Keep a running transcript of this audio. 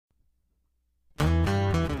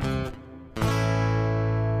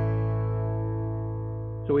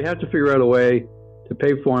So we have to figure out a way to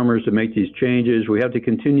pay farmers to make these changes. We have to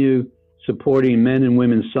continue supporting men and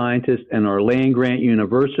women scientists and our land-grant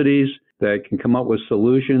universities that can come up with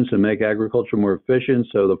solutions and make agriculture more efficient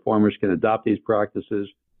so the farmers can adopt these practices.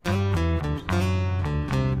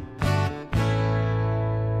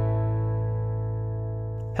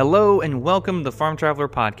 Hello and welcome to the Farm Traveler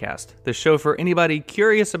Podcast, the show for anybody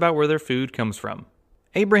curious about where their food comes from.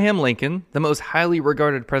 Abraham Lincoln, the most highly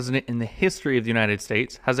regarded president in the history of the United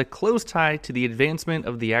States, has a close tie to the advancement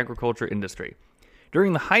of the agriculture industry.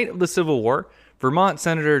 During the height of the Civil War, Vermont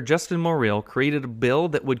Senator Justin Morrill created a bill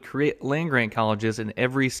that would create land-grant colleges in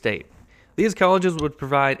every state. These colleges would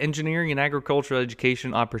provide engineering and agricultural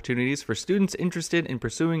education opportunities for students interested in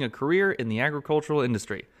pursuing a career in the agricultural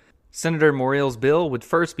industry. Senator Morrill's bill would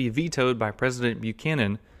first be vetoed by President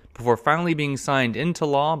Buchanan before finally being signed into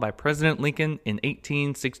law by President Lincoln in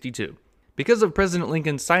 1862. Because of President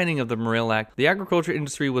Lincoln's signing of the Morrill Act, the agriculture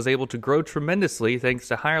industry was able to grow tremendously thanks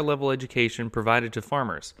to higher-level education provided to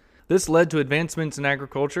farmers. This led to advancements in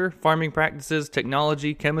agriculture, farming practices,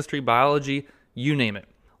 technology, chemistry, biology, you name it.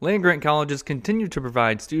 Land-grant colleges continue to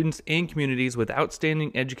provide students and communities with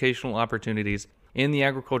outstanding educational opportunities, and the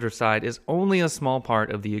agriculture side is only a small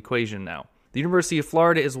part of the equation now. The University of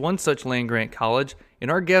Florida is one such land-grant college,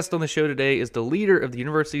 and our guest on the show today is the leader of the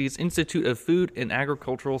university's Institute of Food and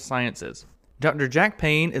Agricultural Sciences. Dr. Jack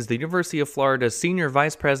Payne is the University of Florida's Senior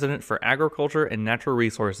Vice President for Agriculture and Natural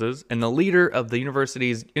Resources and the leader of the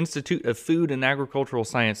university's Institute of Food and Agricultural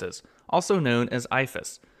Sciences, also known as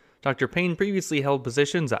IFAS. Dr. Payne previously held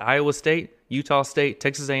positions at Iowa State, Utah State,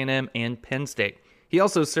 Texas A&M, and Penn State. He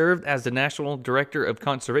also served as the National Director of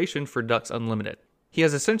Conservation for Ducks Unlimited. He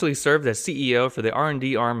has essentially served as CEO for the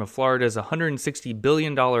R&D arm of Florida's $160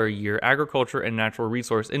 billion a year agriculture and natural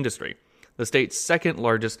resource industry, the state's second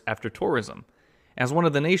largest after tourism. As one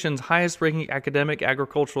of the nation's highest-ranking academic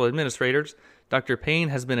agricultural administrators, Dr. Payne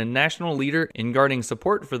has been a national leader in guarding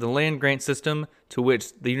support for the land-grant system to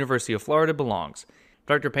which the University of Florida belongs.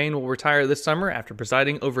 Dr. Payne will retire this summer after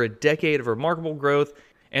presiding over a decade of remarkable growth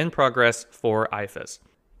and progress for IFAS.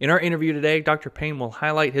 In our interview today, Dr. Payne will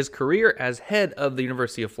highlight his career as head of the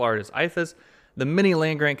University of Florida's IFAS, the many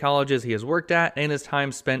land-grant colleges he has worked at, and his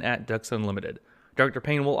time spent at Ducks Unlimited. Dr.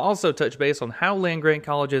 Payne will also touch base on how land-grant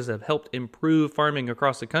colleges have helped improve farming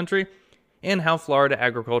across the country, and how the Florida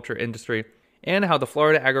agriculture industry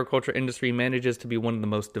manages to be one of the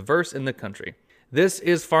most diverse in the country. This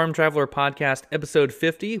is Farm Traveler Podcast, episode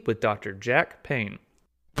 50, with Dr. Jack Payne.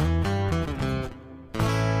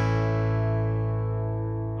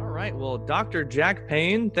 Well, Dr. Jack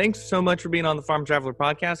Payne, thanks so much for being on the Farm Traveler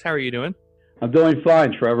Podcast. How are you doing? I'm doing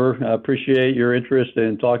fine, Trevor. I appreciate your interest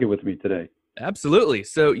in talking with me today. Absolutely.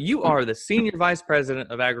 So you are the Senior Vice President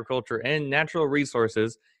of Agriculture and Natural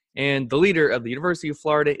Resources and the leader of the University of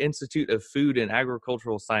Florida Institute of Food and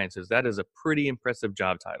Agricultural Sciences. That is a pretty impressive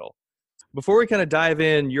job title. Before we kind of dive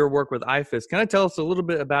in your work with IFAS, kind of tell us a little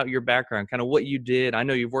bit about your background, kind of what you did. I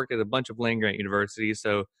know you've worked at a bunch of land-grant universities,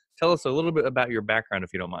 so tell us a little bit about your background,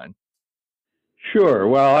 if you don't mind. Sure.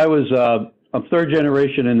 Well, I was a third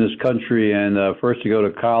generation in this country and first to go to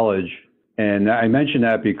college. And I mention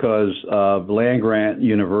that because land-grant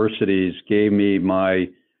universities gave me my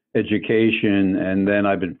education, and then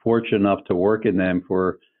I've been fortunate enough to work in them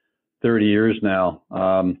for 30 years now.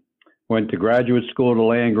 Went to graduate school to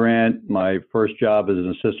land-grant. My first job as an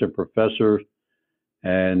assistant professor,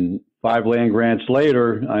 and 5 land-grants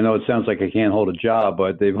later, I know it sounds like I can't hold a job,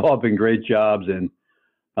 but they've all been great jobs. And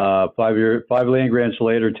 5 land-grants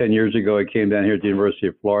later, 10 years ago, I came down here at the University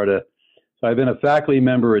of Florida. So I've been a faculty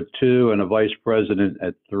member at 2 and a vice president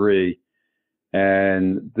at 3.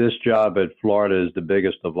 And this job at Florida is the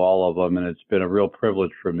biggest of all of them. And it's been a real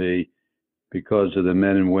privilege for me because of the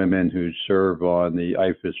men and women who serve on the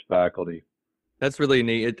IFAS faculty. That's really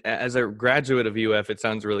neat. As a graduate of UF, it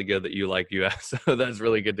sounds really good that you like UF. So that's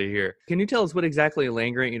really good to hear. Can you tell us what exactly a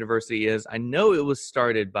land-grant university is? I know it was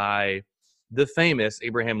started by the famous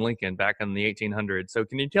Abraham Lincoln back in the 1800s. So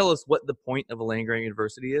can you tell us what the point of a land-grant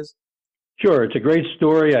university is? Sure. It's a great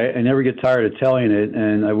story. I never get tired of telling it,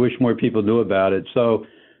 and I wish more people knew about it. So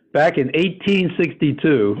back in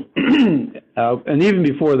 1862, and even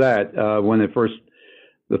before that, when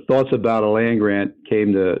the thoughts about a land-grant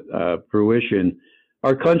came to fruition,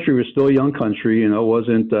 our country was still a young country. It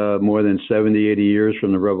wasn't more than 70, 80 years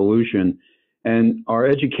from the Revolution. And our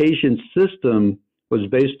education system was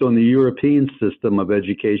based on the European system of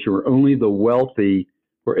education, where only the wealthy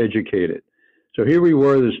were educated. So here we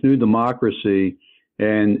were, this new democracy,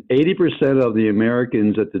 and 80% of the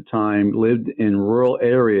Americans at the time lived in rural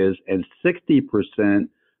areas, and 60%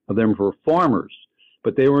 of them were farmers.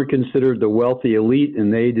 but they weren't considered the wealthy elite,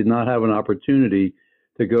 and they did not have an opportunity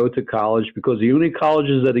to go to college because the only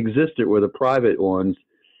colleges that existed were the private ones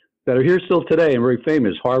that are here still today and very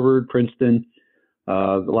famous: Harvard, Princeton.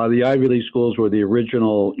 A lot of the Ivy League schools were the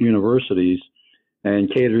original universities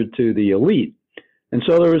and catered to the elite. And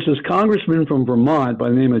so there was this congressman from Vermont by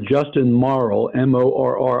the name of Justin Morrill,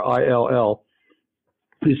 Morrill,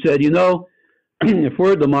 who said, if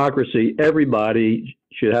we're a democracy, everybody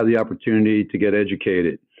should have the opportunity to get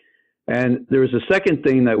educated. And there was a second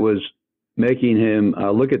thing that was making him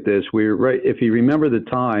look at this. If you remember the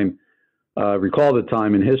time, recall the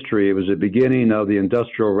time in history, it was the beginning of the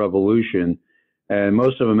Industrial Revolution, and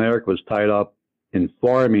most of America was tied up in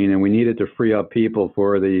farming, and we needed to free up people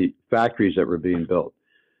for the factories that were being built.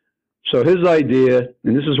 So his idea,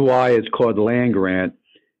 and this is why it's called land grant,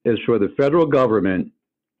 is for the federal government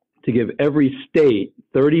to give every state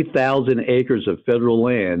 30,000 acres of federal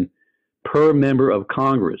land per member of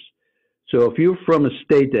Congress. So if you're from a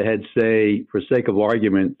state that had, say, for sake of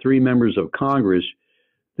argument, 3 members of Congress,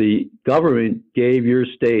 the government gave your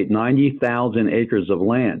state 90,000 acres of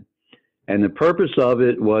land. And the purpose of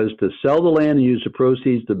it was to sell the land and use the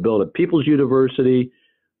proceeds to build a people's university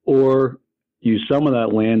or use some of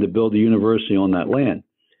that land to build a university on that land.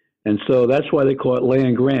 And so that's why they call it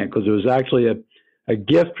land grant, because it was actually a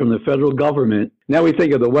gift from the federal government. Now we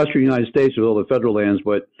think of the Western United States with all the federal lands,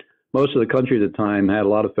 but most of the country at the time had a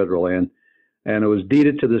lot of federal land. And it was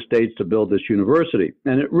deeded to the states to build this university.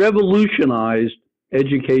 And it revolutionized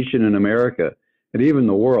education in America and even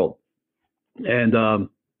the world. And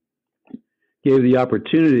gave the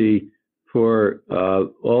opportunity for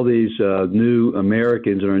all these new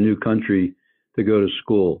Americans in our new country to go to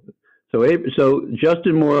school. So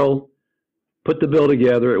Justin Morrill put the bill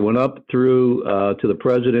together. It went up through to the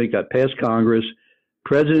president, got past Congress.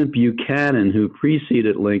 President Buchanan, who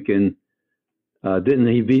preceded Lincoln,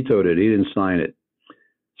 he vetoed it. He didn't sign it.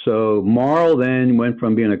 So Morrill then went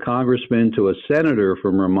from being a congressman to a senator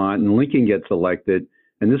from Vermont, and Lincoln gets elected.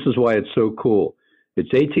 And this is why it's so cool.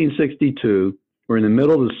 It's 1862. We're in the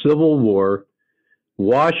middle of the Civil War.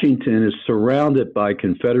 Washington is surrounded by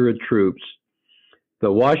Confederate troops. The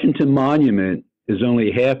Washington Monument is only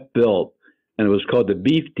half built, and it was called the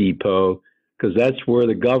Beef Depot because that's where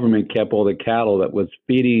the government kept all the cattle that was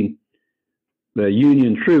feeding the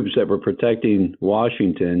Union troops that were protecting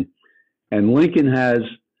Washington. And Lincoln has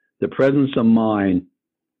the presence of mind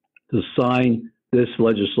to sign this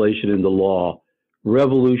legislation into law,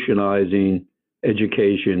 revolutionizing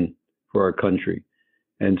education for our country.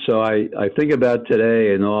 And so I think about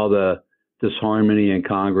today and all the disharmony in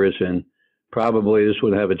Congress, and probably this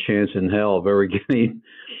would have a chance in hell of ever getting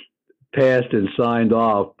passed and signed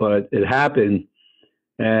off, but it happened.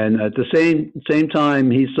 And at the same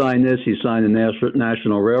time he signed this, he signed the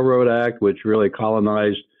National Railroad Act, which really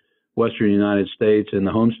colonized Western United States, and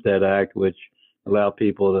the Homestead Act, which allowed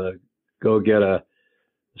people to go get a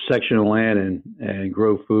section of land and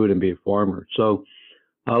grow food and be a farmer. So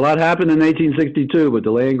a lot happened in 1862, but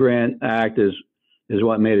the Land Grant Act is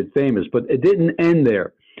what made it famous. But it didn't end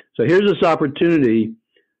there. So here's this opportunity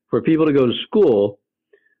for people to go to school,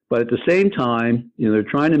 but at the same time, they're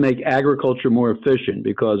trying to make agriculture more efficient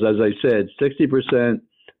because, as I said, 60%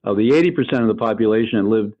 of the 80% of the population that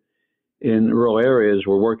lived in rural areas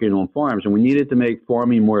were working on farms, and we needed to make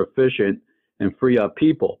farming more efficient and free up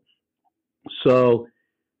people. So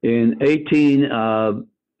in 1862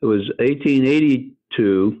 was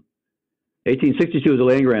the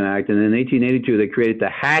Land Grant Act, and in 1882 they created the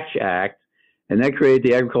Hatch Act, and that created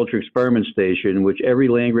the Agriculture Experiment Station, which every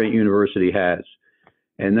land grant university has.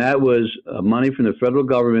 And that was money from the federal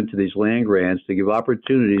government to these land grants to give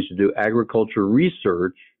opportunities to do agriculture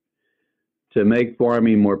research to make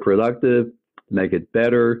farming more productive, to make it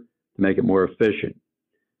better, to make it more efficient.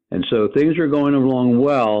 And so things are going along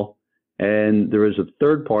well, and there is a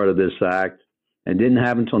third part of this act, and didn't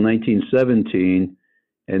happen until 1917,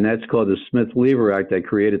 and that's called the Smith-Lever Act that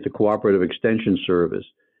created the Cooperative Extension Service.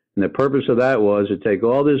 And the purpose of that was to take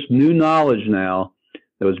all this new knowledge now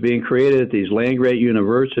that was being created at these land-grant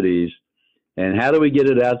universities, and how do we get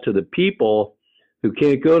it out to the people who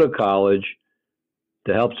can't go to college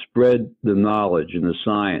to help spread the knowledge and the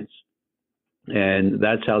science. And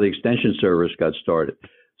that's how the Extension Service got started.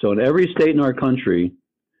 So in every state in our country,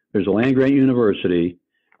 there's a land-grant university,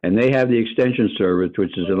 and they have the Extension Service,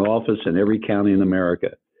 which is an office in every county in America.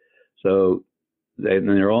 So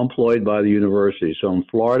they're all employed by the university. So in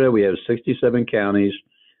Florida, we have 67 counties.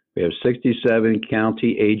 We have 67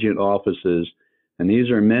 county agent offices, and these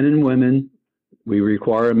are men and women. We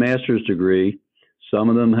require a master's degree. Some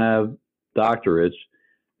of them have doctorates,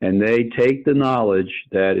 and they take the knowledge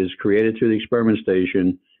that is created through the experiment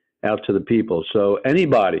station out to the people. So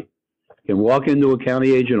anybody can walk into a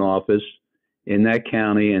county agent office in that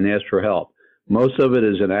county and ask for help. Most of it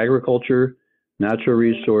is in agriculture, natural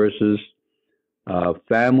resources,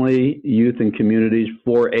 family, youth, and communities.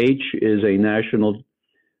 4-H is a national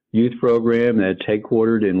youth program that's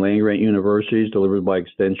headquartered in land-grant universities, delivered by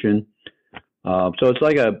Extension. So it's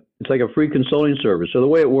like a free consulting service. So the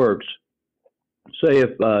way it works, say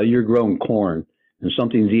if you're growing corn and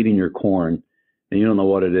something's eating your corn and you don't know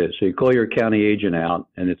what it is, so you call your county agent out,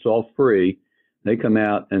 and it's all free. They come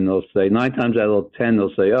out and they'll say, 9 times out of 10,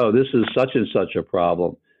 they'll say, oh, this is such and such a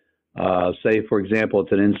problem. Say, for example,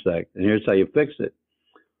 it's an insect, and here's how you fix it.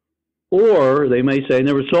 Or they may say, I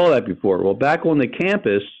never saw that before. Well, back on the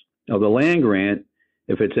campus of the land grant,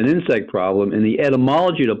 if it's an insect problem, in the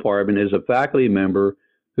etymology department is a faculty member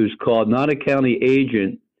who's called not a county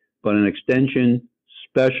agent, but an extension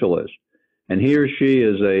specialist. And he or she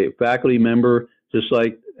is a faculty member, just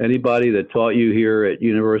like anybody that taught you here at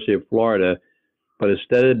University of Florida. But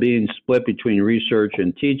instead of being split between research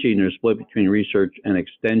and teaching, they're split between research and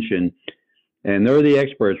extension. And they're the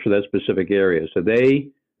experts for that specific area. So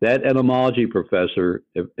that etymology professor,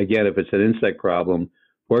 if it's an insect problem,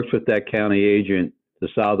 works with that county agent to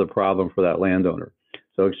solve the problem for that landowner.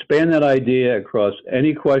 So expand that idea across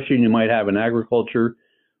any question you might have in agriculture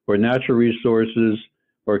or natural resources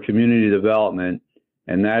or community development,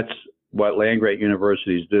 and that's what land-grant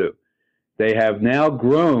universities do. They have now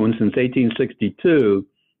grown since 1862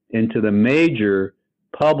 into the major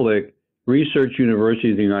public research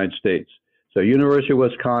universities of the United States. So University of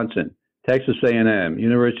Wisconsin, Texas A&M,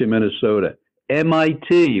 University of Minnesota,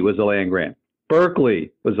 MIT was a land grant,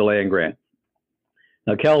 Berkeley was a land grant.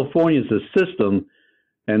 Now California is a system,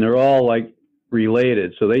 and they're all like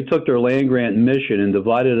related. So they took their land grant mission and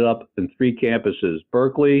divided it up in 3 campuses: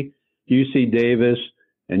 Berkeley, UC Davis,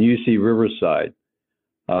 and UC Riverside.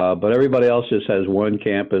 But everybody else just has one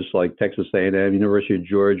campus, like Texas A&M, University of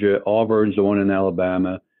Georgia, Auburn's the one in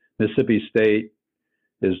Alabama, Mississippi State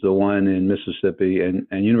is the one in Mississippi, and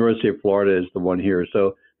University of Florida is the one here.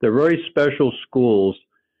 So they're very special schools,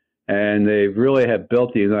 and they really have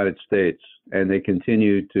built the United States, and they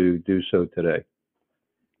continue to do so today.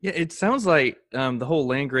 Yeah, it sounds like the whole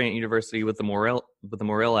land grant university with the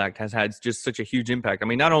Morrill Act has had just such a huge impact. I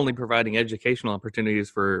mean, not only providing educational opportunities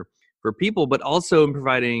for people, but also in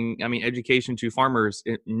providing, education to farmers,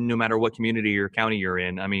 no matter what community or county you're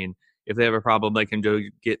in. I mean, if they have a problem, they can go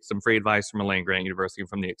get some free advice from a land grant university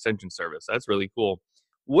from the Extension Service. That's really cool.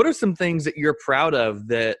 What are some things that you're proud of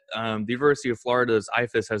that the University of Florida's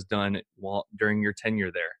IFAS has done during your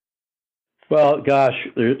tenure there? Well, gosh,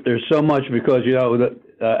 there's so much because,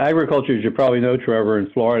 agriculture, as you probably know, Trevor, in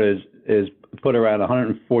Florida is put around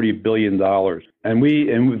 $140 billion.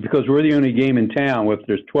 And because we're the only game in town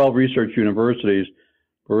there's 12 research universities,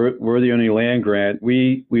 we're the only land grant.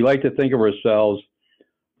 We like to think of ourselves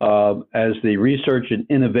as the research and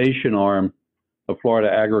innovation arm of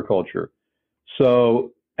Florida agriculture.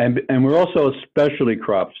 So, and we're also a specialty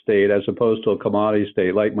crop state as opposed to a commodity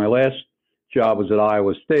state. Like my last job was at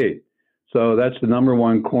Iowa State. So that's the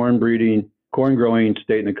 #1 corn growing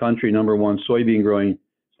state in the country, #1 soybean growing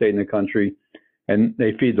state in the country, and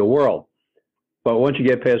they feed the world. But once you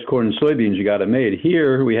get past corn and soybeans, you got it made.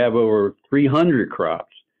 Here we have over 300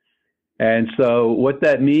 crops. And so what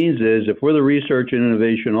that means is if we're the research and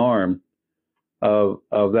innovation arm of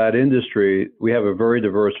that industry, we have a very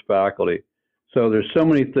diverse faculty. So there's so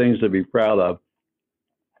many things to be proud of.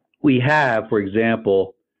 We have, for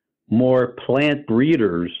example, more plant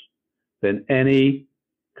breeders than any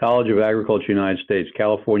College of Agriculture in the United States.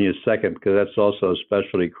 California is second because that's also a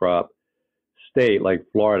specialty crop state like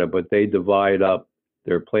Florida, but they divide up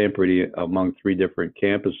their plant breeding among 3 different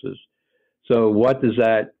campuses. So what does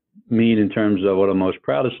that mean in terms of what I'm most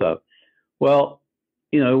proudest of? Well,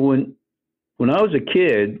 when I was a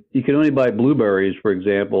kid, you could only buy blueberries, for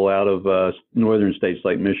example, out of northern states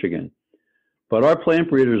like Michigan. But our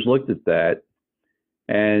plant breeders looked at that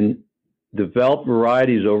and developed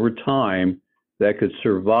varieties over time that could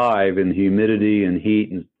survive in the humidity and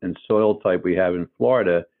heat and soil type we have in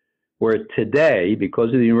Florida, where today, because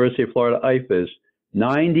of the University of Florida IFAS,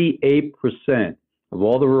 98% of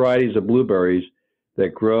all the varieties of blueberries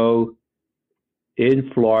that grow in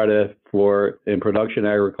Florida in production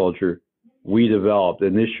agriculture, we developed.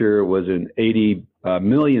 And this year it was an $80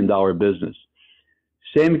 million business.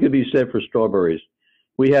 Same could be said for strawberries.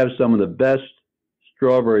 We have some of the best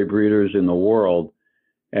strawberry breeders in the world,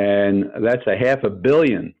 and that's a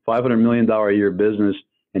 $500 million a year business,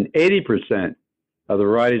 and 80% of the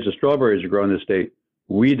varieties of strawberries that grow in the state,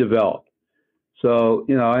 we developed. So,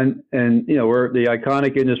 we're the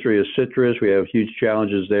iconic industry is citrus. We have huge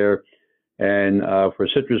challenges there. And for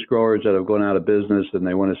citrus growers that have gone out of business and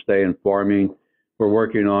they want to stay in farming, we're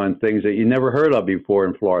working on things that you never heard of before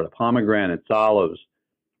in Florida: pomegranates, olives,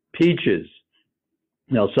 peaches.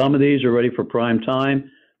 Now, some of these are ready for prime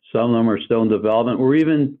time. Some of them are still in development. We're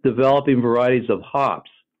even developing varieties of hops.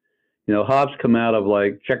 Hops come out of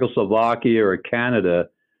like Czechoslovakia or Canada,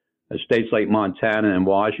 states like Montana and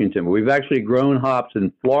Washington. We've actually grown hops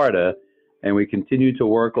in Florida, and we continue to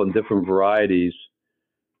work on different varieties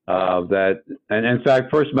that. And in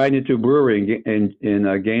fact, First Magnitude Brewery in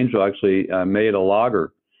Gainesville actually made a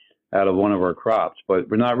lager out of one of our crops. But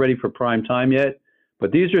we're not ready for prime time yet.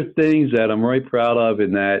 But these are things that I'm very proud of,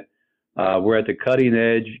 in that we're at the cutting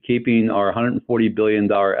edge, keeping our $140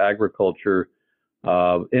 billion agriculture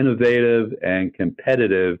innovative and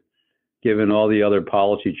competitive, given all the other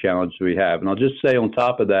policy challenges we have. And I'll just say on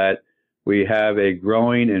top of that, we have a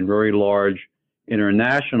growing and very large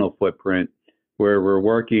international footprint where we're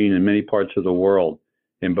working in many parts of the world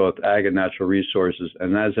in both ag and natural resources.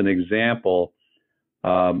 And as an example,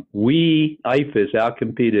 IFAS,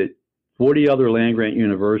 outcompeted 40 other land-grant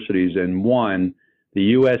universities and won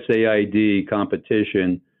the USAID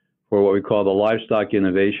competition for what we call the Livestock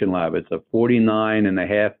Innovation Lab. It's a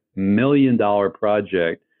 $49.5 million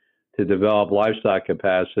project to develop livestock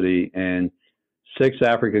capacity in 6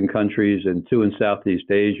 African countries and 2 in Southeast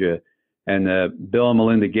Asia. And the Bill and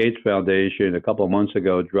Melinda Gates Foundation a couple of months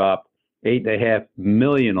ago dropped $8.5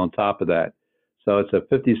 million on top of that. So it's a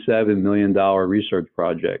 $57 million research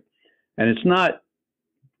project. And it's not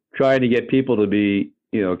trying to get people to be,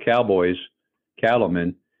 cowboys,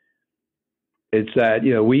 cattlemen. It's that,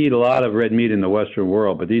 we eat a lot of red meat in the Western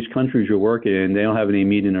world, but these countries you're working in, they don't have any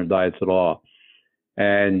meat in their diets at all.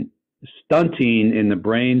 And stunting in the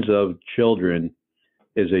brains of children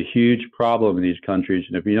is a huge problem in these countries.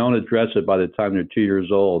 And if you don't address it by the time they're 2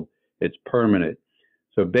 years old, it's permanent.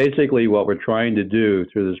 So basically what we're trying to do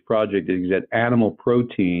through this project is get animal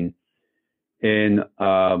protein in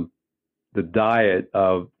the diet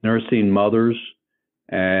of nursing mothers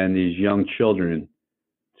and these young children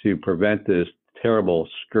to prevent this terrible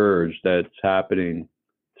scourge that's happening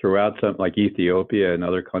throughout some like Ethiopia and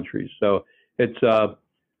other countries. So it's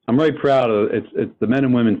I'm very proud of it's the men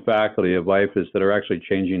and women faculty of IFAS that are actually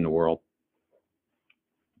changing the world.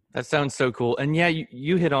 That sounds so cool. And yeah,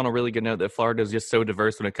 you hit on a really good note that Florida is just so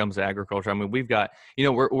diverse when it comes to agriculture. I mean, we've got,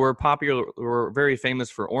 we're popular, we're very famous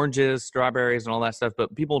for oranges, strawberries, and all that stuff,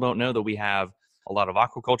 but people don't know that we have a lot of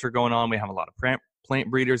aquaculture going on. We have a lot of plant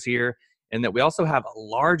breeders here, and that we also have a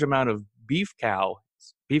large amount of beef cow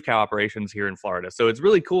operations here in Florida. So it's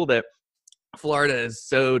really cool that Florida is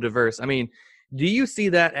so diverse. I mean, do you see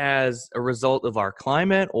that as a result of our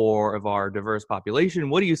climate or of our diverse population?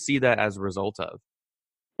 What do you see that as a result of?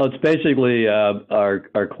 Well, it's basically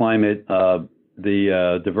our climate,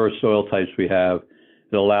 the diverse soil types we have.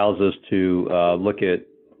 It allows us to look at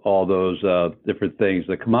all those different things.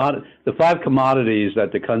 The 5 commodities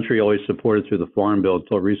that the country always supported through the Farm Bill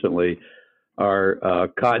until recently are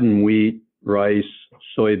cotton, wheat, rice,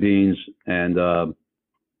 soybeans, and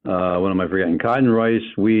what am I forgetting? Cotton, rice,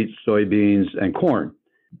 wheat, soybeans, and corn.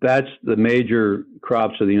 That's the major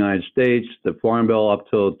crops of the United States. The Farm Bill up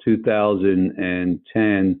till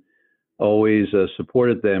 2010 always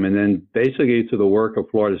supported them. And then basically through the work of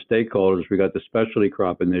Florida stakeholders, we got the Specialty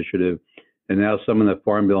Crop Initiative. And now some of the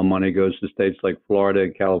Farm Bill money goes to states like Florida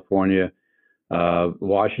and California,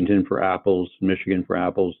 Washington for apples, Michigan for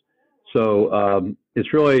apples. So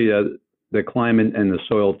it's really the climate and the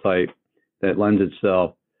soil type that lends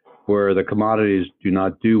itself where the commodities do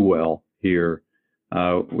not do well here.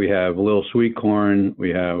 We have a little sweet corn,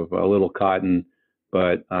 we have a little cotton,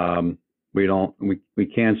 but we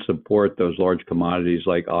can't support those large commodities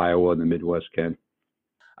like Iowa and the Midwest can.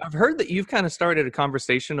 I've heard that you've kind of started a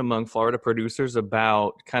conversation among Florida producers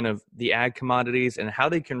about kind of the ag commodities and how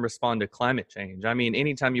they can respond to climate change. I mean,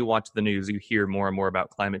 anytime you watch the news, you hear more and more about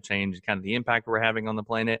climate change, kind of the impact we're having on the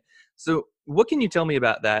planet. So what can you tell me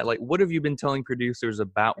about that? Like, what have you been telling producers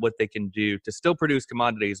about what they can do to still produce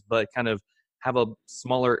commodities, but kind of have a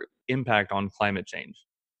smaller impact on climate change?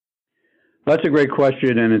 That's a great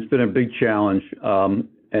question, and it's been a big challenge, and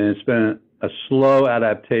it's been a slow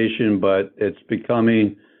adaptation, but it's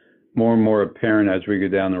becoming more and more apparent as we go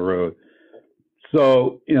down the road.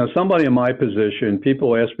 So, somebody in my position,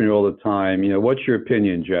 people ask me all the time, what's your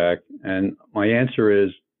opinion, Jack? And my answer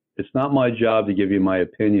is, it's not my job to give you my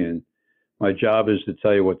opinion. My job is to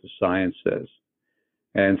tell you what the science says.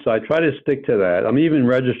 And so I try to stick to that. I'm even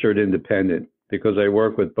registered independent because I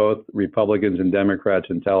work with both Republicans and Democrats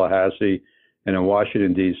in Tallahassee and in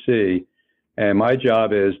Washington, D.C. And my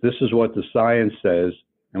job is this is what the science says,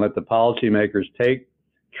 and let the policymakers take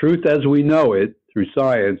truth as we know it through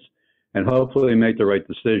science and hopefully make the right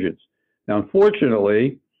decisions. Now,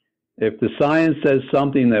 unfortunately, if the science says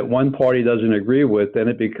something that one party doesn't agree with, then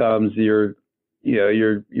it becomes you're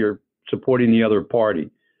supporting the other party.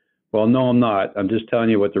 Well, no, I'm not. I'm just telling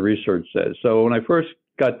you what the research says. So when I first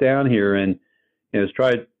got down here and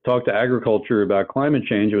tried to talk to agriculture about climate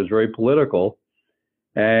change, it was very political,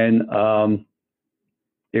 and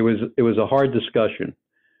it was a hard discussion.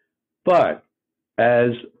 But as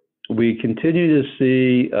we continue to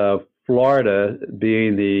see Florida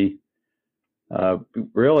being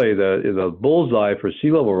really the bullseye for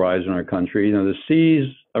sea level rise in our country, the seas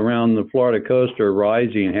around the Florida coast are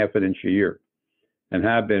rising half an inch a year, and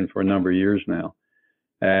have been for a number of years now.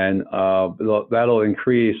 And that'll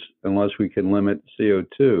increase unless we can limit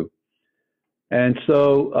CO2. And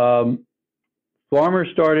so farmers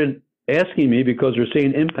started asking me, because they're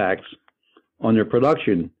seeing impacts on their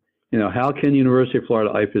production, how can University of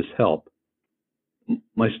Florida IFAS help?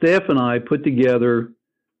 My staff and I put together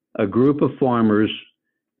a group of farmers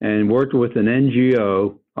and worked with an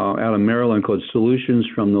NGO out of Maryland called Solutions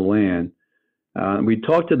from the Land. We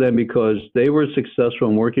talked to them because they were successful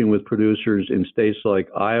in working with producers in states like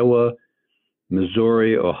Iowa,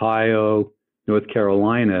 Missouri, Ohio, North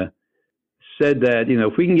Carolina, said that,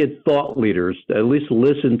 if we can get thought leaders to at least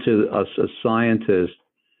listen to us as scientists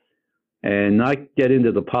and not get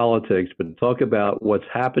into the politics, but talk about what's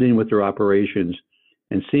happening with their operations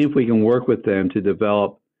and see if we can work with them to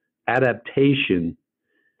develop adaptation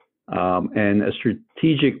and a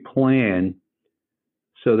strategic plan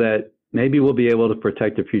so that maybe we'll be able to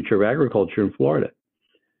protect the future of agriculture in Florida.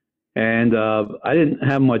 And I didn't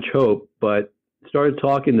have much hope, but started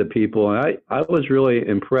talking to people, and I was really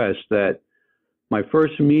impressed that my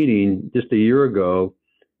first meeting just a year ago,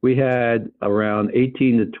 we had around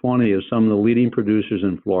 18 to 20 of some of the leading producers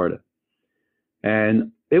in Florida.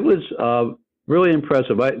 And it was really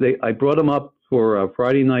impressive. I brought them up for a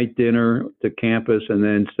Friday night dinner to campus, and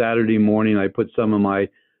then Saturday morning I put some of my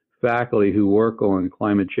faculty who work on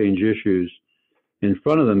climate change issues in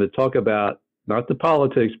front of them to talk about not the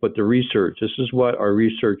politics, but the research. This is what our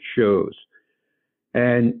research shows.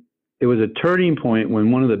 And it was a turning point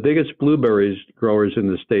when one of the biggest blueberries growers in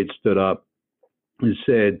the state stood up and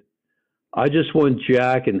said, I just want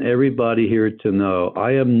Jack and everybody here to know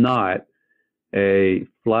I am not a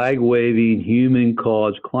flag-waving,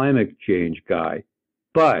 human-caused climate change guy,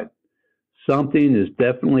 but something is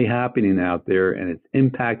definitely happening out there and it's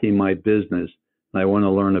impacting my business, and I want to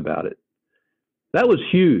learn about it. That was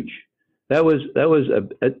huge. That was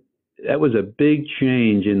a big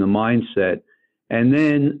change in the mindset. And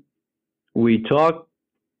then we talked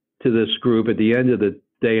to this group at the end of the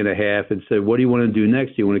day and a half and said, what do you want to do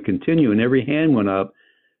next? Do you want to continue? And every hand went up.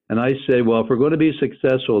 And I said, well, if we're going to be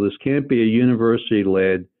successful, this can't be a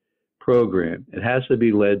university-led program. It has to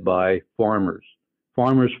be led by farmers,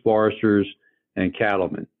 foresters, and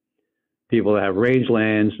cattlemen, people that have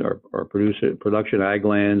rangelands or production ag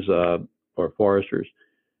lands or foresters.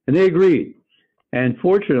 And they agreed. And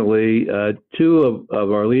fortunately, two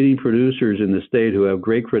of our leading producers in the state who have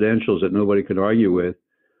great credentials that nobody can argue with,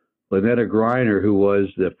 Lynetta Griner, who was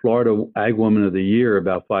the Florida Ag Woman of the Year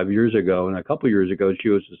about 5 years ago, and a couple of years ago, she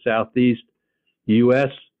was the Southeast U.S.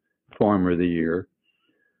 Farmer of the Year.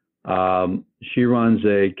 She runs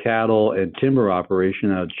a cattle and timber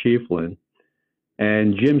operation out of Chiefland.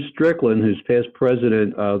 And Jim Strickland, who's past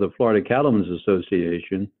president of the Florida Cattlemen's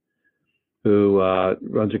Association, who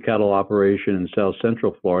runs a cattle operation in South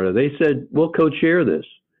Central Florida, they said, we'll co-chair this.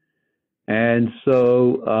 And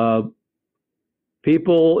so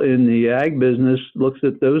people in the ag business looks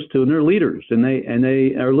at those two, and they're leaders, and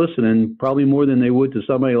they are listening probably more than they would to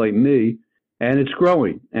somebody like me, and it's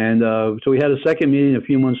growing. And so we had a second meeting a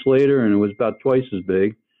few months later, and it was about twice as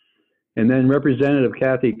big. And then Representative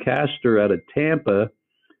Kathy Castor out of Tampa,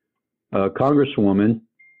 Congresswoman,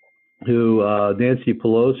 who Nancy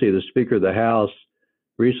Pelosi, the Speaker of the House,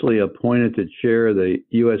 recently appointed to chair the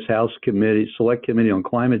U.S. House Select Committee on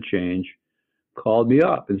Climate Change, called me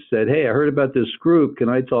up and said, hey, I heard about this group. Can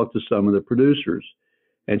I talk to some of the producers?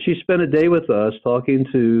 And she spent a day with us talking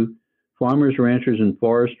to farmers, ranchers, and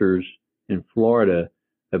foresters in Florida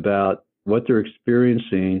about what they're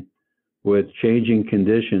experiencing with changing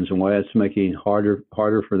conditions and why it's making harder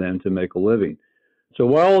for them to make a living. So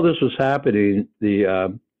while all this was happening,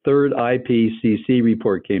 the third IPCC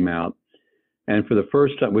report came out, and for the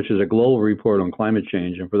first time, which is a global report on climate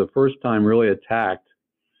change, and for the first time really attacked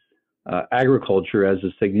agriculture as a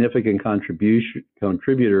significant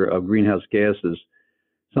contributor of greenhouse gases.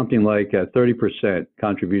 something like a 30%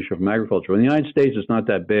 contribution from agriculture. In the United States, it's not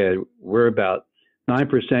that bad. We're about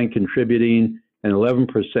 9% contributing and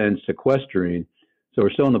 11% sequestering. So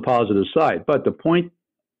we're still on the positive side. But the point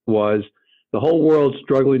was the whole world's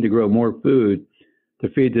struggling to grow more food to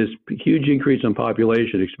feed this huge increase in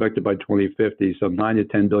population expected by 2050, some 9 to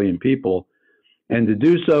 10 billion people. And to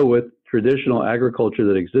do so with traditional agriculture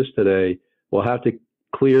that exists today, we'll have to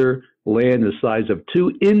clear land the size of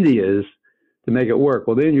 2 Indias to make it work.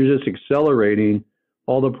 Well, then you're just accelerating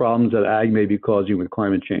all the problems that ag may be causing with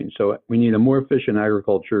climate change. So we need a more efficient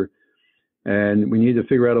agriculture, and we need to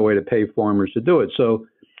figure out a way to pay farmers to do it. So,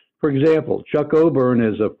 for example, Chuck Oburn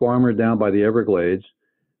is a farmer down by the Everglades.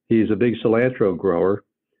 He's a big cilantro grower.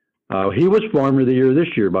 He was Farmer of the Year this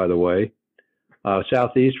year, by the way,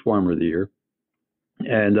 Southeast Farmer of the Year,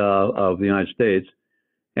 and of the United States.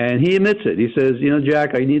 And he admits it. He says, you know,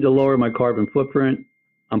 Jack, I need to lower my carbon footprint.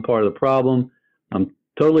 I'm part of the problem. I'm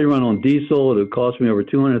totally run on diesel. It'll cost me over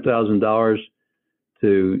 $200,000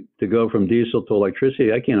 to go from diesel to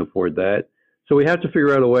electricity. I can't afford that. So we have to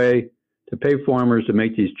figure out a way to pay farmers to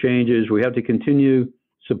make these changes. We have to continue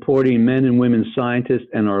supporting men and women scientists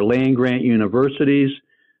and our land-grant universities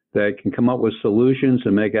that can come up with solutions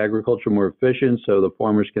and make agriculture more efficient so the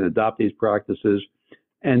farmers can adopt these practices.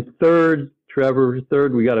 And third, Trevor,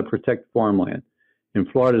 we got to protect farmland, in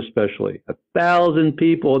Florida especially. 1,000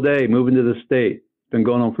 people a day moving to the state. It's been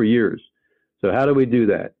going on for years. So how do we do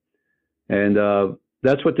that? And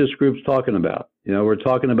that's what this group's talking about. You know, we're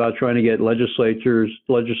talking about trying to get legislators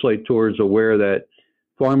aware that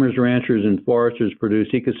farmers, ranchers, and foresters produce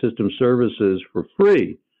ecosystem services for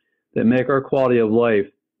free that make our quality of life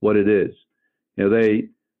what it is. You know,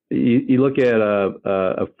 you look at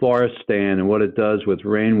a forest stand and what it does with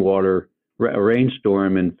rainwater, a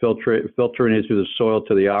rainstorm, and filtering it through the soil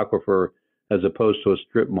to the aquifer as opposed to a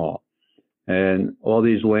strip mall. And all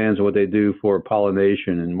these lands and what they do for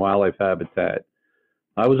pollination and wildlife habitat.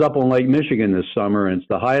 I was up on Lake Michigan this summer, and it's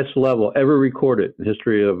the highest level ever recorded in the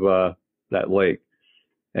history of that lake.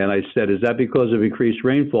 And I said, is that because of increased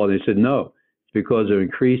rainfall? And they said, no, it's because of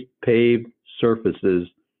increased paved surfaces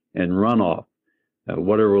and runoff,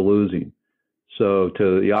 water we're losing. So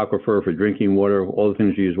to the aquifer for drinking water, all the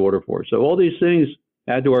things you use water for. So all these things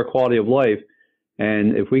add to our quality of life.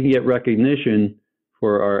 And if we can get recognition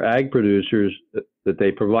for our ag producers that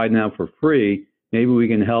they provide now for free, maybe we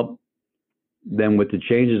can help them with the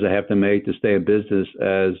changes they have to make to stay in business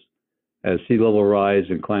as sea level rise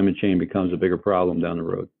and climate change becomes a bigger problem down the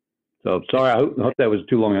road. So sorry, I hope that was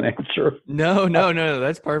too long an answer. No,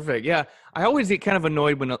 that's perfect. Yeah, I always get kind of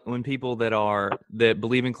annoyed when people that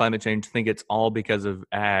believe in climate change think it's all because of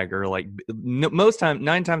ag, or like most time,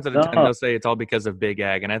 9 times out of 10 they'll say it's all because of big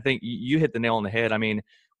ag. And I think you hit the nail on the head. I mean,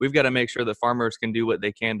 we've got to make sure that farmers can do what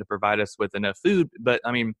they can to provide us with enough food. But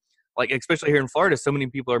I mean, like especially here in Florida, so many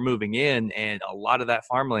people are moving in, and a lot of that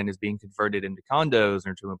farmland is being converted into condos or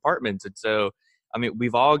into apartments. And so, I mean,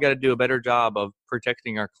 we've all got to do a better job of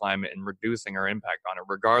protecting our climate and reducing our impact on it,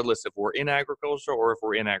 regardless if we're in agriculture or if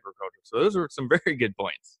we're in agriculture. So those are some very good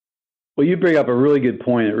points. Well, you bring up a really good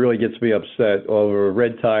point. It really gets me upset over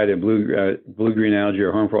red tide and blue-green algae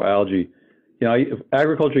or harmful algae. You know,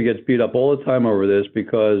 agriculture gets beat up all the time over this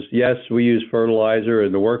because, yes, we use fertilizer,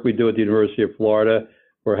 and the work we do at the University of Florida,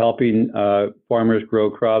 we're helping farmers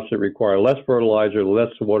grow crops that require less fertilizer,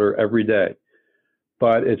 less water every day.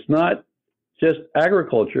 But it's not just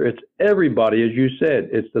agriculture. It's everybody, as you said.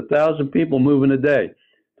 It's the 1,000 people moving a day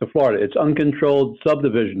to Florida. It's uncontrolled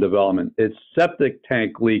subdivision development. It's septic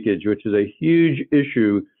tank leakage, which is a huge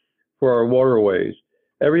issue for our waterways.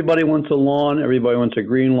 Everybody wants a lawn. Everybody wants a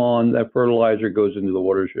green lawn. That fertilizer goes into the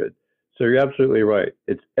watershed. So you're absolutely right.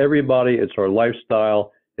 It's everybody. It's our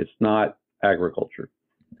lifestyle. It's not agriculture.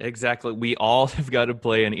 Exactly. We all have got to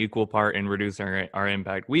play an equal part in reducing our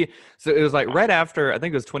impact. So it was like right after, I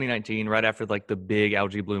think it was 2019, right after like the big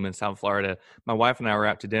algae bloom in South Florida, my wife and I were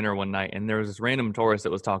out to dinner one night, and there was this random tourist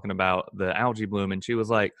that was talking about the algae bloom, and she was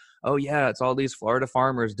like, oh yeah, it's all these Florida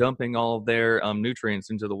farmers dumping all of their nutrients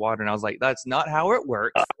into the water. And I was like, that's not how it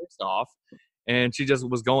works, first off. And she just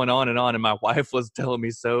was going on. And my wife was telling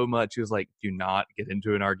me so much. She was like, do not get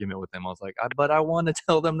into an argument with them. I was like, but I want to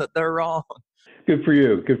tell them that they're wrong. Good for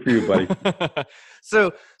you, buddy.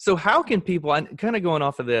 So how can people, I'm kind of going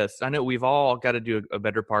off of this, I know we've all got to do a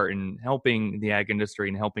better part in helping the ag industry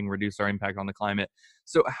and helping reduce our impact on the climate.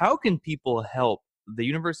 So how can people help the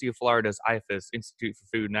University of Florida's IFAS, Institute for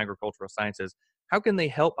Food and Agricultural Sciences? How can they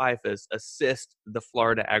help IFAS assist the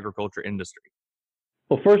Florida agriculture industry?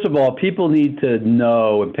 Well, first of all, people need to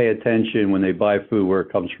know and pay attention when they buy food where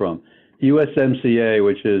it comes from. USMCA,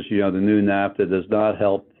 which is, the new NAFTA, does not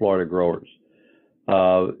help Florida growers.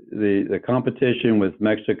 The competition with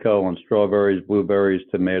Mexico on strawberries, blueberries,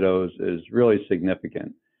 tomatoes is really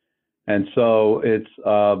significant. And so it's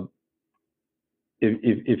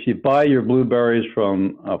if you buy your blueberries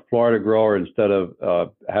from a Florida grower instead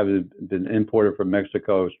of having been imported from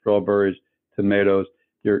Mexico, strawberries, tomatoes,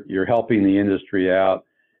 you're helping the industry out,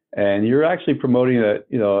 and you're actually promoting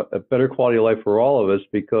a better quality of life for all of us,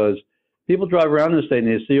 because people drive around the state and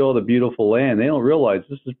they see all the beautiful land. They don't realize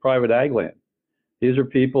this is private ag land. These are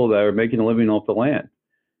people that are making a living off the land,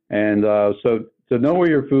 and so to know where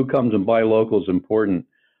your food comes and buy local is important.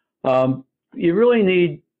 You really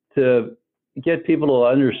need to get people to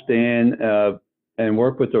understand and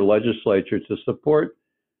work with their legislature to support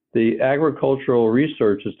the agricultural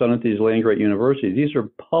research that's done at these land-grant universities. These are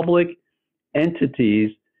public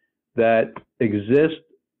entities that exist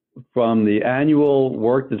from the annual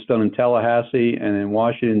work that's done in Tallahassee and in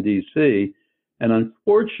Washington, D.C. And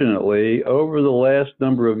unfortunately, over the last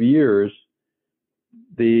number of years,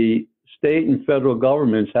 the state and federal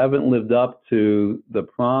governments haven't lived up to the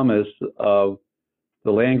promise of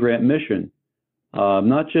the land-grant mission.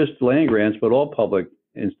 Not just land grants, but all public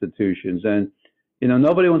institutions. And,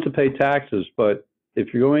 nobody wants to pay taxes, but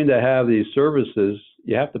if you're going to have these services,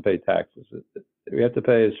 you have to pay taxes. We have to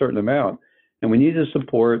pay a certain amount. And we need to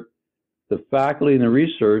support the faculty and the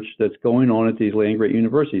research that's going on at these land-grant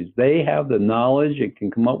universities. They have the knowledge and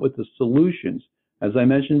can come up with the solutions. As I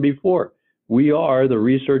mentioned before, we are the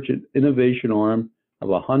research and innovation arm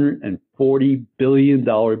of a $140 billion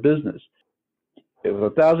business. If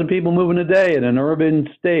 1,000 people moving a day in an urban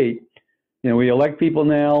state, we elect people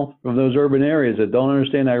now from those urban areas that don't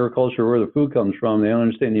understand agriculture, where the food comes from. They don't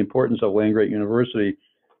understand the importance of land-grant university.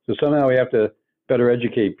 So somehow we have to better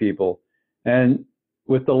educate people. And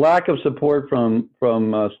with the lack of support from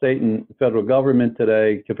state and federal government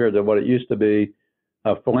today compared to what it used to be,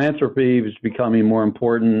 philanthropy is becoming more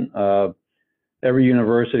important. Every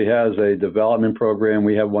university has a development program.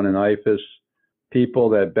 We have one in IFAS. People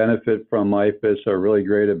that benefit from IFAS are really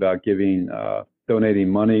great about donating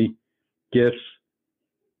money, gifts.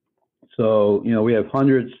 So, we have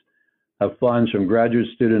hundreds of funds, from graduate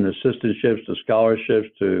student assistantships to scholarships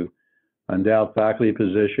to endowed faculty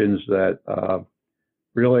positions that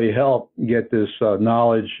really help get this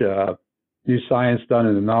knowledge, new science done,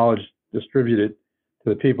 and the knowledge distributed to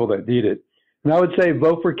the people that need it. And I would say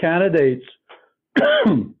vote for candidates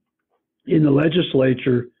in the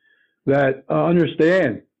legislature that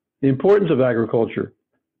understand the importance of agriculture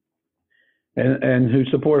and who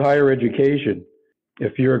support higher education.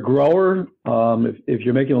 If you're a grower, if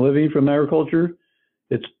you're making a living from agriculture,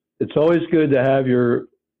 it's always good to have your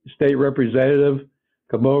state representative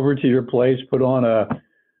come over to your place, put on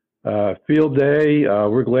a field day.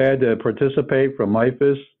 We're glad to participate from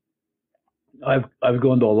IFAS. I've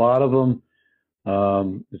gone to a lot of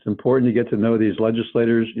them. It's important to get to know these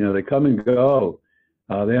legislators. They come and go.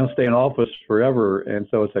 They don't stay in office forever, and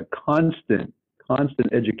so it's a constant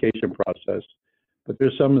education process. But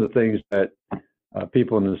there's some of the things that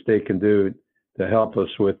people in the state can do to help us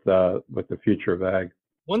with the future of ag.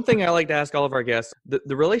 One thing I like to ask all of our guests,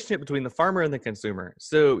 the relationship between the farmer and the consumer.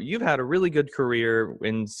 So you've had a really good career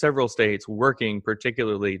in several states working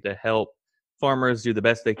particularly to help farmers do the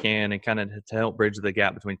best they can and kind of to help bridge the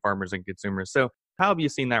gap between farmers and consumers. So how have you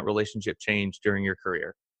seen that relationship change during your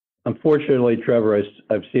career? Unfortunately, Trevor,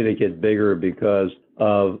 I've seen it get bigger because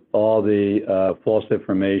of all the false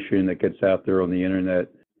information that gets out there on the internet.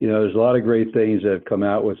 There's a lot of great things that have come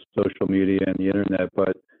out with social media and the internet,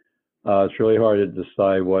 but it's really hard to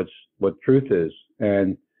decide what truth is.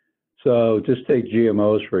 And so just take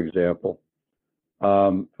GMOs, for example.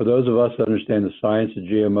 For those of us that understand the science of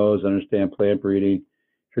GMOs, understand plant breeding,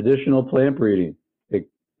 traditional plant breeding,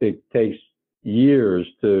 it takes years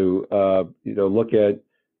to look at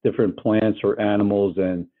different plants or animals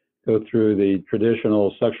and go through the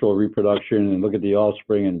traditional sexual reproduction and look at the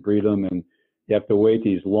offspring and breed them. And you have to wait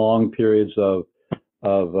these long periods of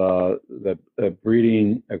that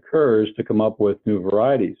breeding occurs to come up with new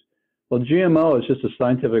varieties. Well, GMO is just a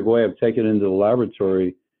scientific way of taking it into the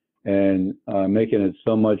laboratory and making it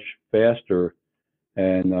so much faster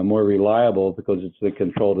and more reliable because it's a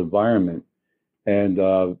controlled environment. And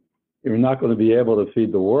you're not going to be able to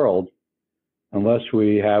feed the world unless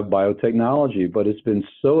we have biotechnology. But it's been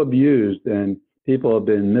so abused and people have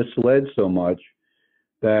been misled so much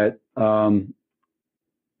that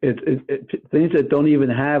things that don't even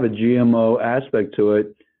have a GMO aspect to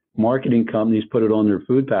it, marketing companies put it on their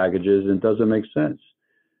food packages, and it doesn't make sense.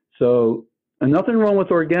 So, and nothing wrong with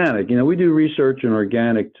organic. We do research in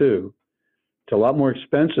organic too. It's a lot more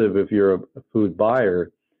expensive if you're a food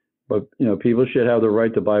buyer, but people should have the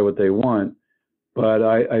right to buy what they want. But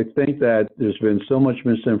I think that there's been so much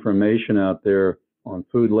misinformation out there on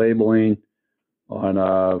food labeling, on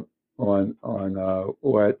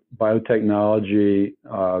what biotechnology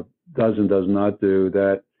does and does not do,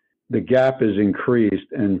 that the gap is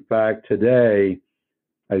increased. In fact, today,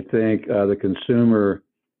 I think the consumer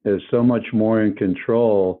is so much more in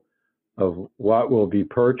control of what will be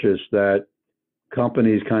purchased that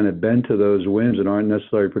companies kind of bend to those whims and aren't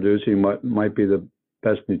necessarily producing what might be the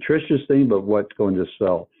best nutritious thing, but what's going to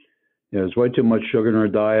sell. There's way too much sugar in our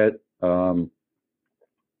diet.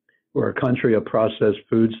 We're a country of processed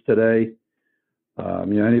foods today.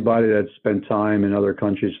 Anybody that's spent time in other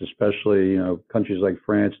countries, especially, countries like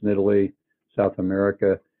France and Italy, South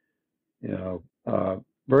America,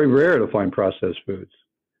 very rare to find processed foods,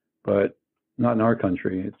 but not in our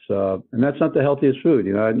country. And that's not the healthiest food,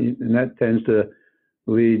 and that tends to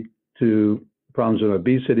lead to problems with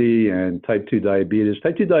obesity and type 2 diabetes.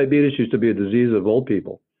 Type 2 diabetes used to be a disease of old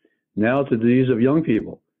people. Now it's a disease of young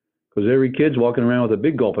people because every kid's walking around with a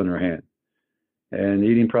big gulp in their hand and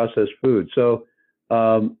eating processed food. So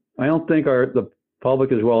I don't think the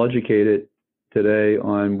public is well educated today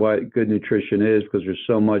on what good nutrition is because there's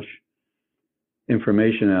so much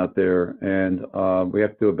information out there, and we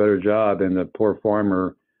have to do a better job. And the poor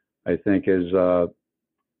farmer, I think, has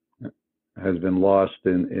been lost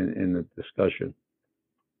in the discussion.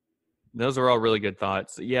 Those are all really good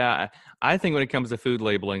thoughts. Yeah, I think when it comes to food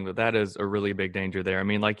labeling, that is a really big danger there. I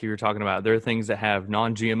mean, like you were talking about, there are things that have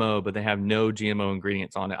non-GMO, but they have no GMO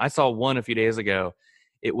ingredients on it. I saw one a few days ago.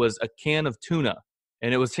 It was a can of tuna,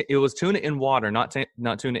 and it was tuna in water, not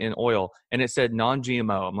tuna in oil, and it said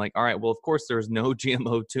non-GMO. I'm like, all right, well, of course, there's no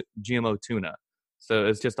GMO tuna. So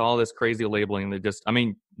it's just all this crazy labeling that just,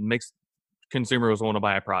 makes consumers want to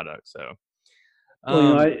buy a product. So,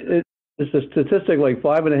 it's a statistic like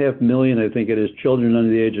 5.5 million, I think it is, children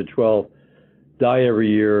under the age of 12 die every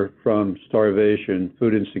year from starvation,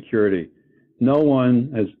 food insecurity. No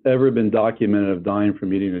one has ever been documented of dying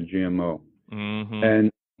from eating a GMO. Mm-hmm.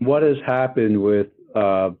 And what has happened with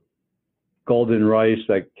golden rice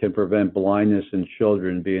that can prevent blindness in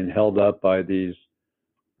children being held up by these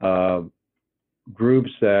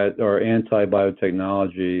groups that are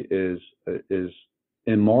anti-biotechnology is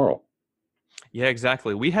immoral. Yeah,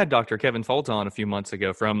 exactly. We had Dr. Kevin Foltz on a few months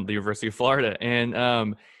ago from the University of Florida,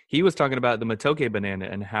 and he was talking about the matoke banana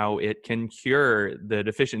and how it can cure the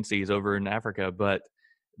deficiencies over in Africa. But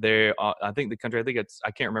I think the country,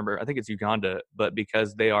 I can't remember, I think it's Uganda, but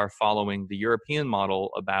because they are following the European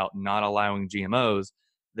model about not allowing GMOs,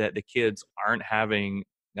 that the kids aren't having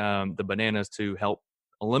the bananas to help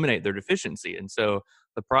eliminate their deficiency. And so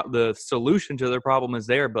the solution to their problem is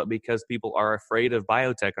there, but because people are afraid of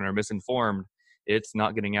biotech and are misinformed, it's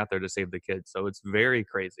not getting out there to save the kids. So it's very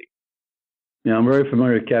crazy. Yeah, I'm very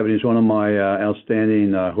familiar with Kevin. He's one of my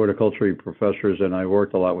outstanding horticulture professors, and I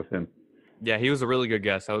worked a lot with him. Yeah, he was a really good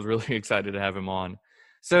guest. I was really excited to have him on.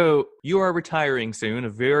 So you are retiring soon, a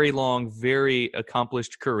very long, very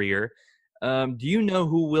accomplished career. Do you know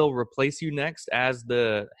who will replace you next as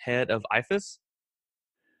the head of IFAS?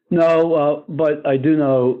 No, but I do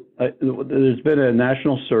know there's been a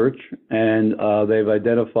national search, and they've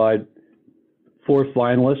identified 4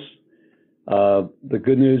 finalists. The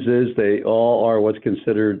good news is they all are what's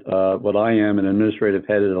considered what I am, an administrative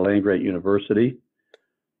head at a land-grant university,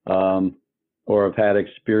 or have had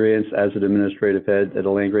experience as an administrative head at a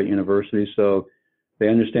land-grant university. So they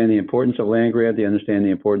understand the importance of land-grant. They understand the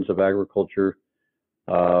importance of agriculture.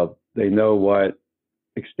 They know what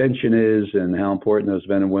extension is and how important those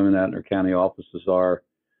men and women out in their county offices are.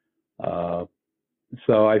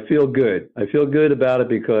 So I feel good. I feel good about it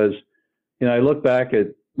because, I look back at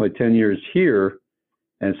my 10 years here,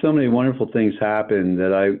 and so many wonderful things happened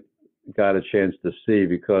that I got a chance to see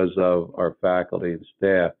because of our faculty and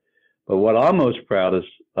staff. But what I'm most proud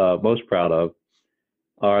of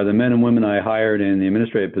are the men and women I hired in the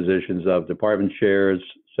administrative positions of department chairs,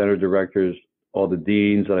 center directors, all the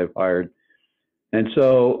deans that I've hired. And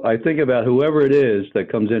so I think about whoever it is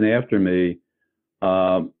that comes in after me,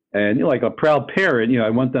 and like a proud parent, I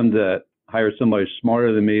want them to hire somebody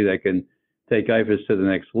smarter than me that can take IFAS to the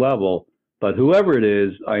next level. But whoever it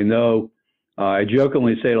is, I know, I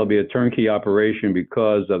jokingly say it'll be a turnkey operation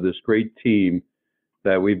because of this great team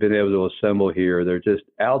that we've been able to assemble here. They're just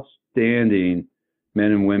outstanding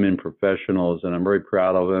men and women professionals, and I'm very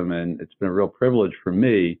proud of them. And it's been a real privilege for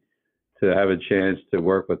me to have a chance to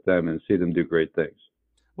work with them and see them do great things.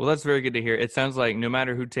 Well, that's very good to hear. It sounds like no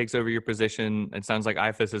matter who takes over your position, it sounds like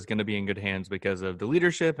IFAS is going to be in good hands because of the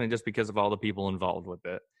leadership and just because of all the people involved with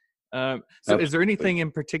it. So is there anything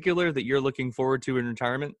in particular that you're looking forward to in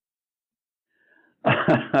retirement?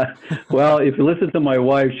 Well, if you listen to my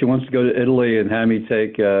wife, she wants to go to Italy and have me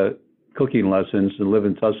take cooking lessons and live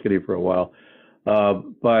in Tuscany for a while.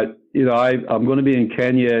 But I'm going to be in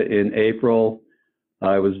Kenya in April.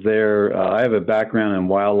 I was there. I have a background in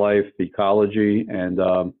wildlife ecology, and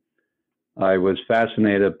I was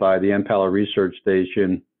fascinated by the Impala Research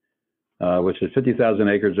Station, which is 50,000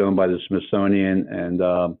 acres owned by the Smithsonian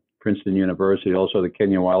and Princeton University, also the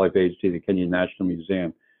Kenya Wildlife Agency, the Kenya National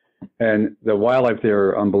Museum. And the wildlife there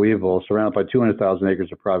are unbelievable, surrounded by 200,000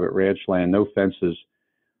 acres of private ranch land, no fences.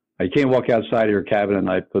 You can't walk outside of your cabin at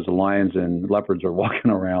night because the lions and leopards are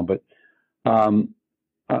walking around. But I'm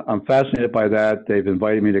fascinated by that. They've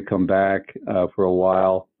invited me to come back for a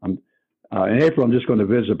while. In April, I'm just going to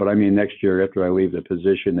visit, but I mean next year after I leave the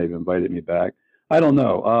position, they've invited me back. I don't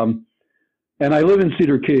know. And I live in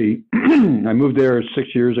Cedar Key. I moved there 6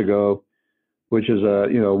 years ago, which is a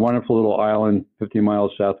wonderful little island 50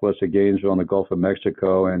 miles southwest of Gainesville in the Gulf of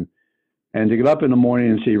Mexico. And to get up in the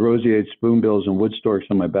morning and see roseate spoonbills and wood storks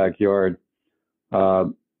in my backyard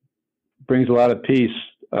brings a lot of peace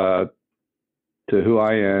to who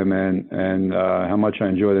I am and how much I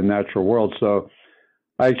enjoy the natural world. So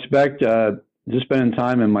I expect just spending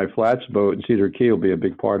time in my flats boat in Cedar Key will be a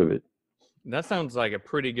big part of it. That sounds like a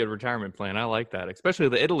pretty good retirement plan. I like that, especially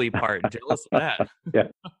the Italy part. Jealous of that. Yeah.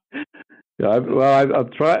 Yeah.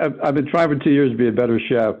 I've been trying for 2 years to be a better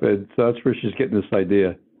chef, and so that's where she's getting this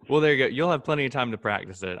idea. Well, there you go. You'll have plenty of time to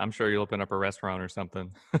practice it. I'm sure you'll open up a restaurant or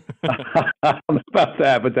something. I don't know about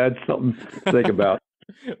that, but that's something to think about.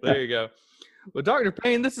 There you go. Well, Dr.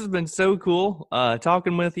 Payne, this has been so cool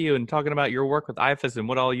talking with you and talking about your work with IFAS and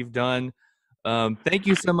what all you've done. Thank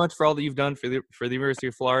you so much for all that you've done for the University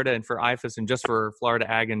of Florida and for IFAS and just for Florida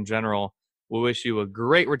Ag in general. We wish you a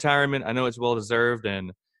great retirement. I know it's well-deserved,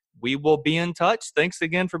 and we will be in touch. Thanks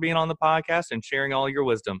again for being on the podcast and sharing all your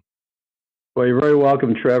wisdom. Well, you're very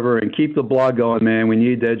welcome, Trevor, and keep the blog going, man. We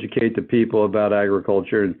need to educate the people about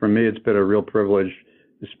agriculture, and for me, it's been a real privilege,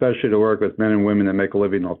 especially to work with men and women that make a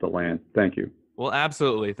living off the land. Thank you. Well,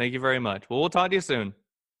 absolutely. Thank you very much. Well, we'll talk to you soon.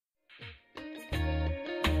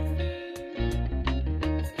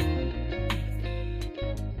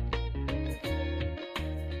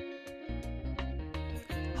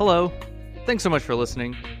 Hello. Thanks so much for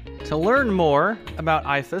listening. To learn more about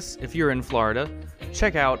IFAS, if you're in Florida,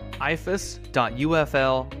 check out ifas.ufl.edu.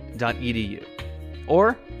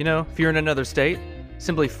 Or, if you're in another state,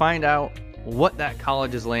 simply find out what that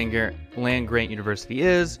college's land grant university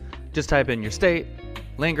is. Just type in your state,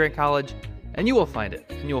 land grant college, and you will find it.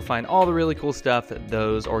 And you will find all the really cool stuff that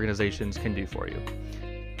those organizations can do for you.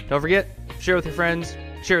 Don't forget, share with your friends,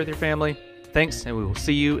 share with your family. Thanks, and we will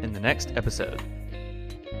see you in the next episode.